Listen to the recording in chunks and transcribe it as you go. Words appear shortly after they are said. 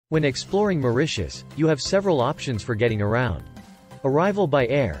When exploring Mauritius, you have several options for getting around. Arrival by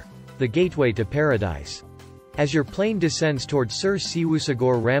air, the gateway to paradise. As your plane descends toward Sir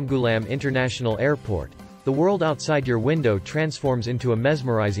Siwusagor Ramgoolam International Airport, the world outside your window transforms into a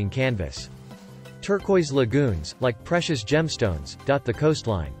mesmerizing canvas. Turquoise lagoons, like precious gemstones, dot the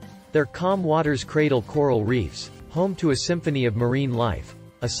coastline. Their calm waters cradle coral reefs, home to a symphony of marine life,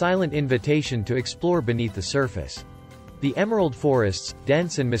 a silent invitation to explore beneath the surface. The emerald forests,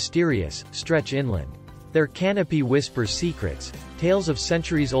 dense and mysterious, stretch inland. Their canopy whispers secrets, tales of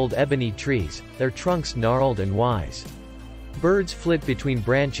centuries-old ebony trees, their trunks gnarled and wise. Birds flit between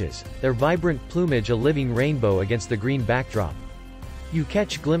branches, their vibrant plumage a living rainbow against the green backdrop. You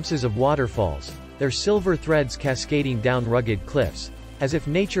catch glimpses of waterfalls, their silver threads cascading down rugged cliffs, as if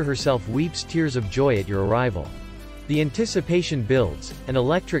nature herself weeps tears of joy at your arrival. The anticipation builds, an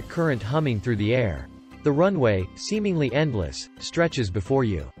electric current humming through the air. The runway, seemingly endless, stretches before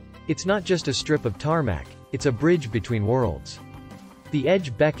you. It's not just a strip of tarmac, it's a bridge between worlds. The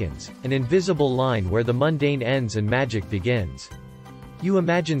edge beckons, an invisible line where the mundane ends and magic begins. You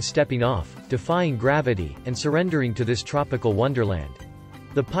imagine stepping off, defying gravity, and surrendering to this tropical wonderland.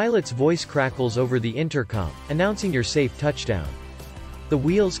 The pilot's voice crackles over the intercom, announcing your safe touchdown. The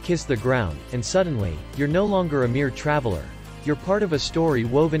wheels kiss the ground, and suddenly, you're no longer a mere traveler. You're part of a story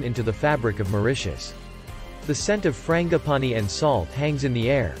woven into the fabric of Mauritius. The scent of frangipani and salt hangs in the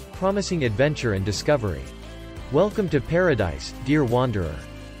air, promising adventure and discovery. Welcome to paradise, dear wanderer.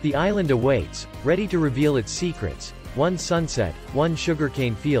 The island awaits, ready to reveal its secrets, one sunset, one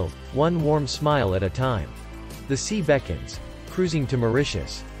sugarcane field, one warm smile at a time. The sea beckons, cruising to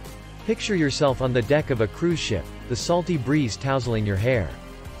Mauritius. Picture yourself on the deck of a cruise ship, the salty breeze tousling your hair.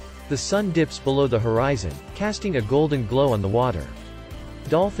 The sun dips below the horizon, casting a golden glow on the water.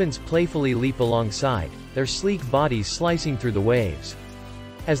 Dolphins playfully leap alongside, their sleek bodies slicing through the waves.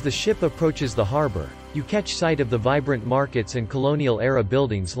 As the ship approaches the harbor, you catch sight of the vibrant markets and colonial-era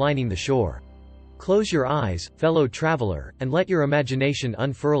buildings lining the shore. Close your eyes, fellow traveler, and let your imagination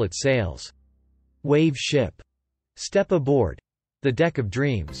unfurl its sails. Wave ship. Step aboard. The deck of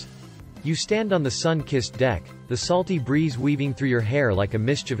dreams. You stand on the sun-kissed deck, the salty breeze weaving through your hair like a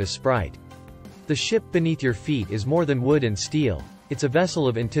mischievous sprite. The ship beneath your feet is more than wood and steel. It's a vessel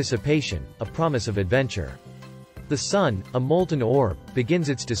of anticipation, a promise of adventure. The sun, a molten orb, begins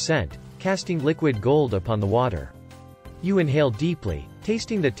its descent, casting liquid gold upon the water. You inhale deeply,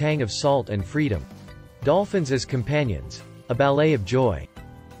 tasting the tang of salt and freedom. Dolphins as companions, a ballet of joy.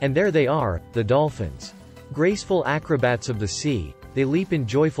 And there they are, the dolphins. Graceful acrobats of the sea, they leap in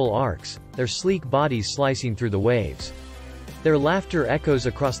joyful arcs, their sleek bodies slicing through the waves. Their laughter echoes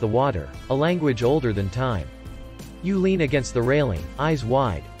across the water, a language older than time. You lean against the railing, eyes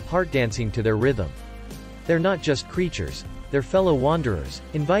wide, heart dancing to their rhythm. They're not just creatures, they're fellow wanderers,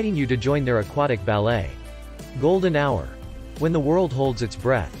 inviting you to join their aquatic ballet. Golden hour. When the world holds its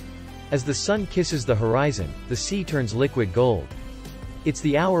breath. As the sun kisses the horizon, the sea turns liquid gold. It's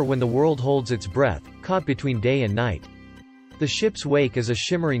the hour when the world holds its breath, caught between day and night. The ship's wake is a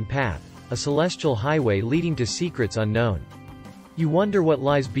shimmering path, a celestial highway leading to secrets unknown. You wonder what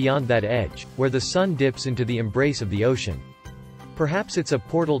lies beyond that edge, where the sun dips into the embrace of the ocean. Perhaps it's a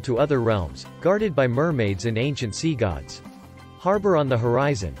portal to other realms, guarded by mermaids and ancient sea gods. Harbor on the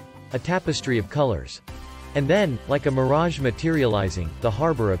horizon, a tapestry of colors. And then, like a mirage materializing, the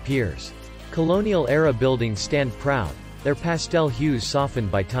harbor appears. Colonial-era buildings stand proud, their pastel hues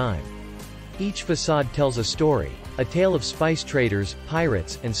softened by time. Each facade tells a story, a tale of spice traders,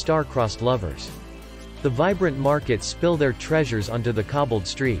 pirates, and star-crossed lovers. The vibrant markets spill their treasures onto the cobbled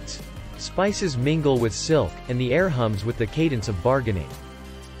streets. Spices mingle with silk, and the air hums with the cadence of bargaining.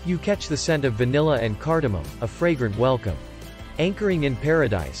 You catch the scent of vanilla and cardamom, a fragrant welcome. Anchoring in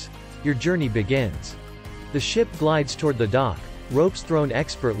paradise, your journey begins. The ship glides toward the dock, ropes thrown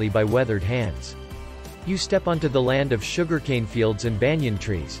expertly by weathered hands. You step onto the land of sugarcane fields and banyan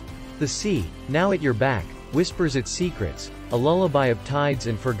trees. The sea, now at your back, whispers its secrets, a lullaby of tides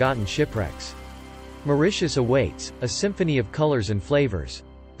and forgotten shipwrecks. Mauritius awaits, a symphony of colors and flavors.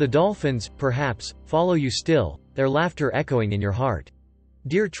 The dolphins, perhaps, follow you still, their laughter echoing in your heart.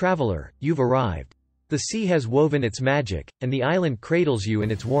 Dear traveler, you've arrived. The sea has woven its magic, and the island cradles you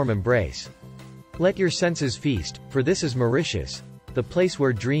in its warm embrace. Let your senses feast, for this is Mauritius, the place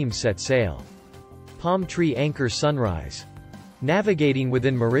where dreams set sail. Palm tree anchor sunrise. Navigating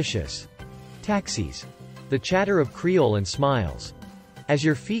within Mauritius. Taxis. The chatter of Creole and smiles. As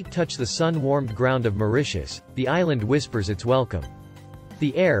your feet touch the sun-warmed ground of Mauritius, the island whispers its welcome.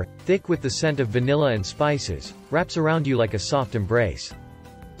 The air, thick with the scent of vanilla and spices, wraps around you like a soft embrace.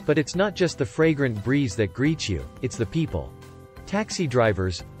 But it's not just the fragrant breeze that greets you, it's the people. Taxi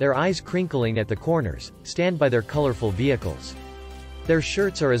drivers, their eyes crinkling at the corners, stand by their colorful vehicles. Their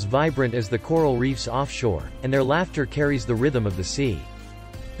shirts are as vibrant as the coral reefs offshore, and their laughter carries the rhythm of the sea.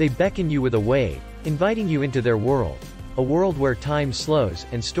 They beckon you with a wave, inviting you into their world, a world where time slows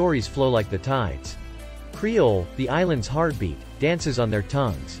and stories flow like the tides. Creole, the island's heartbeat, dances on their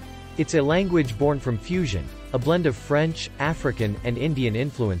tongues. It's a language born from fusion, a blend of French, African, and Indian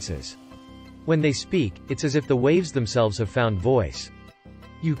influences. When they speak, it's as if the waves themselves have found voice.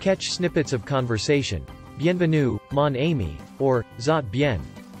 You catch snippets of conversation, bienvenue, mon ami, or zot bien.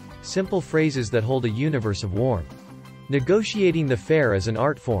 Simple phrases that hold a universe of warmth. Negotiating the fare is an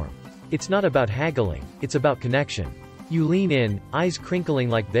art form. It's not about haggling, it's about connection. You lean in, eyes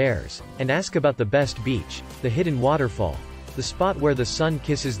crinkling like theirs, and ask about the best beach, the hidden waterfall, the spot where the sun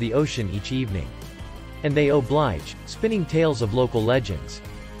kisses the ocean each evening. And they oblige, spinning tales of local legends.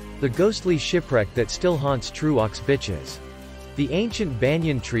 The ghostly shipwreck that still haunts Trou's Biches. The ancient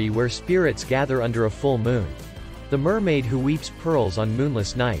banyan tree where spirits gather under a full moon. The mermaid who weeps pearls on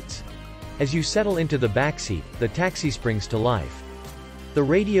moonless nights. As you settle into the backseat, the taxi springs to life. The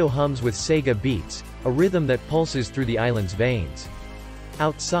radio hums with Sega beats, a rhythm that pulses through the island's veins.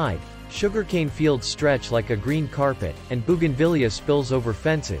 Outside, sugarcane fields stretch like a green carpet, and bougainvillea spills over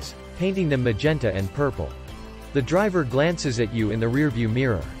fences, painting them magenta and purple. The driver glances at you in the rearview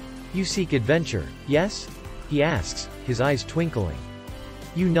mirror. You seek adventure, yes? He asks, his eyes twinkling.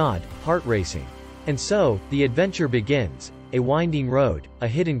 You nod, heart racing. And so, the adventure begins, a winding road, a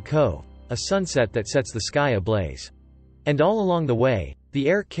hidden cove, a sunset that sets the sky ablaze. And all along the way, the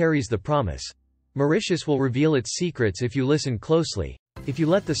air carries the promise. Mauritius will reveal its secrets if you listen closely, if you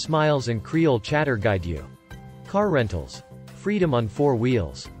let the smiles and Creole chatter guide you. Car rentals. Freedom on 4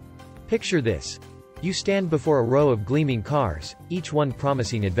 wheels. Picture this. You stand before a row of gleaming cars, each one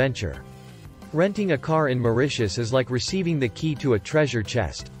promising adventure. Renting a car in Mauritius is like receiving the key to a treasure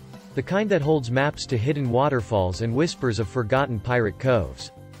chest. The kind that holds maps to hidden waterfalls and whispers of forgotten pirate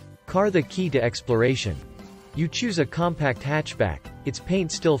coves. Car the key to exploration. You choose a compact hatchback, its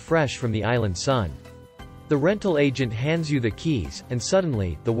paint still fresh from the island sun. The rental agent hands you the keys, and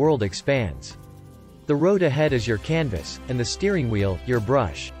suddenly, the world expands. The road ahead is your canvas, and the steering wheel, your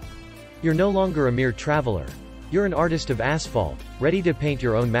brush. You're no longer a mere traveler. You're an artist of asphalt, ready to paint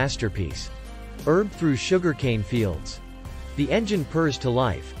your own masterpiece. Herb through sugarcane fields. The engine purrs to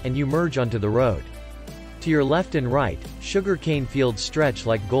life, and you merge onto the road. To your left and right, sugarcane fields stretch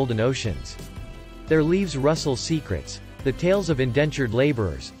like golden oceans. Their leaves rustle secrets, the tales of indentured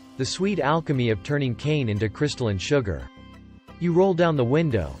laborers, the sweet alchemy of turning cane into crystalline sugar. You roll down the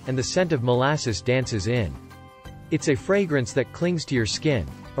window, and the scent of molasses dances in. It's a fragrance that clings to your skin,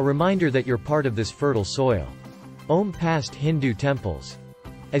 a reminder that you're part of this fertile soil. Past Hindu temples.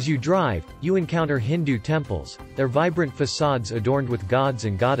 As you drive, you encounter Hindu temples, their vibrant facades adorned with gods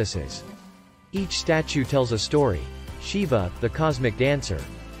and goddesses. Each statue tells a story. Shiva, the cosmic dancer.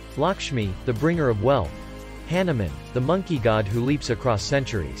 Lakshmi, the bringer of wealth. Hanuman, the monkey god who leaps across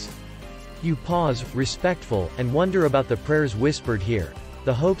centuries. You pause, respectful, and wonder about the prayers whispered here,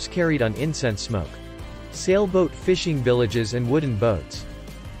 the hopes carried on incense smoke. Sailboat fishing villages and wooden boats.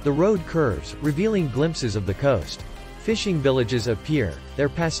 The road curves, revealing glimpses of the coast. Fishing villages appear, their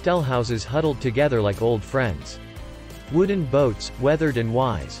pastel houses huddled together like old friends. Wooden boats, weathered and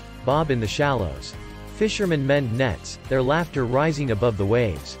wise, bob in the shallows. Fishermen mend nets, their laughter rising above the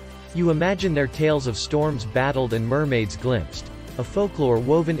waves. You imagine their tales of storms battled and mermaids glimpsed, a folklore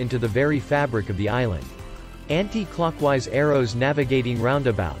woven into the very fabric of the island. Anti-clockwise arrows navigating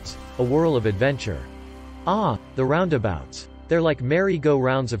roundabouts, a whirl of adventure. Ah, the roundabouts. They're like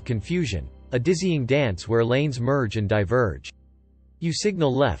merry-go-rounds of confusion, a dizzying dance where lanes merge and diverge. You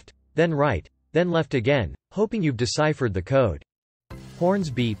signal left, then right, then left again, hoping you've deciphered the code. Horns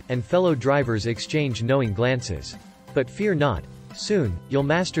beep, and fellow drivers exchange knowing glances. But fear not, soon, you'll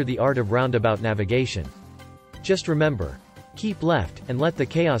master the art of roundabout navigation. Just remember, keep left, and let the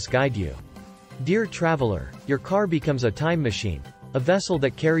chaos guide you. Dear traveler, your car becomes a time machine, a vessel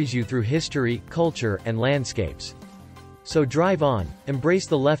that carries you through history, culture, and landscapes. So drive on, embrace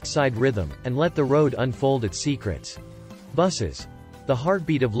the left side rhythm, and let the road unfold its secrets. Buses. The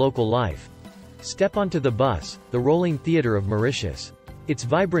heartbeat of local life. Step onto the bus, the rolling theater of Mauritius. Its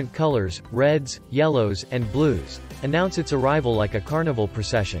vibrant colors, reds, yellows, and blues, announce its arrival like a carnival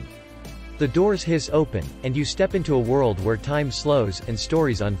procession. The doors hiss open, and you step into a world where time slows and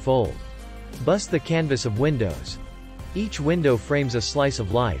stories unfold. Bus the canvas of windows. Each window frames a slice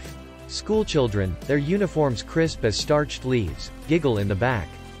of life. Schoolchildren, their uniforms crisp as starched leaves, giggle in the back.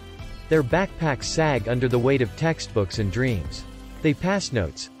 Their backpacks sag under the weight of textbooks and dreams. They pass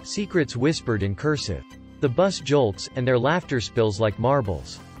notes, secrets whispered in cursive. The bus jolts, and their laughter spills like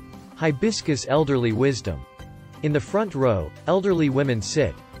marbles. Hibiscus elderly wisdom. In the front row, elderly women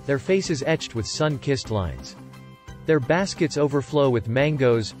sit, their faces etched with sun-kissed lines. Their baskets overflow with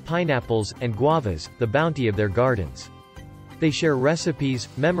mangoes, pineapples, and guavas, the bounty of their gardens. They share recipes,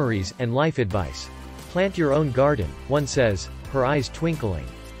 memories, and life advice. Plant your own garden, one says, her eyes twinkling.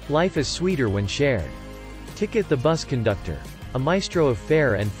 Life is sweeter when shared. Ticket the bus conductor, a maestro of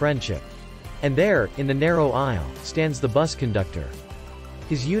fare and friendship. And there, in the narrow aisle, stands the bus conductor.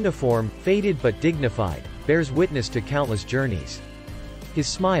 His uniform, faded but dignified, bears witness to countless journeys. His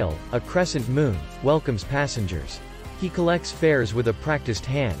smile, a crescent moon, welcomes passengers. He collects fares with a practiced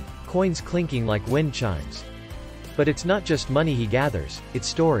hand, coins clinking like wind chimes. But it's not just money he gathers, it's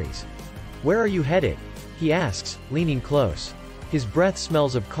stories. Where are you headed? He asks, leaning close. His breath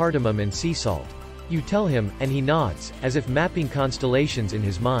smells of cardamom and sea salt. You tell him, and he nods, as if mapping constellations in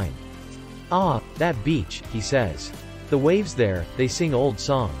his mind. Ah, that beach, he says. The waves there, they sing old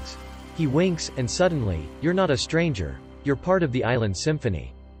songs. He winks, and suddenly, you're not a stranger. You're part of the island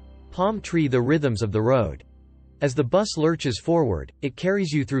symphony. Palm tree the rhythms of the road. As the bus lurches forward, it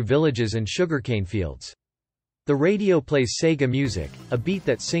carries you through villages and sugarcane fields. The radio plays Sega music, a beat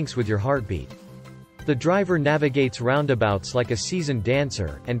that syncs with your heartbeat. The driver navigates roundabouts like a seasoned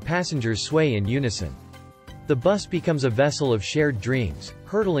dancer, and passengers sway in unison. The bus becomes a vessel of shared dreams,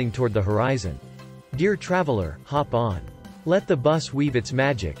 hurtling toward the horizon. Dear traveler, hop on. Let the bus weave its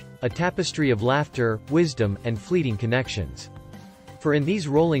magic, a tapestry of laughter, wisdom, and fleeting connections. For in these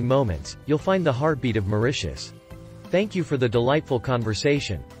rolling moments, you'll find the heartbeat of Mauritius. Thank you for the delightful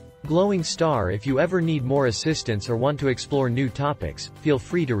conversation. Glowing star, if you ever need more assistance or want to explore new topics, feel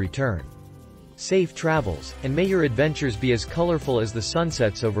free to return. Safe travels, and may your adventures be as colorful as the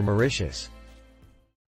sunsets over Mauritius.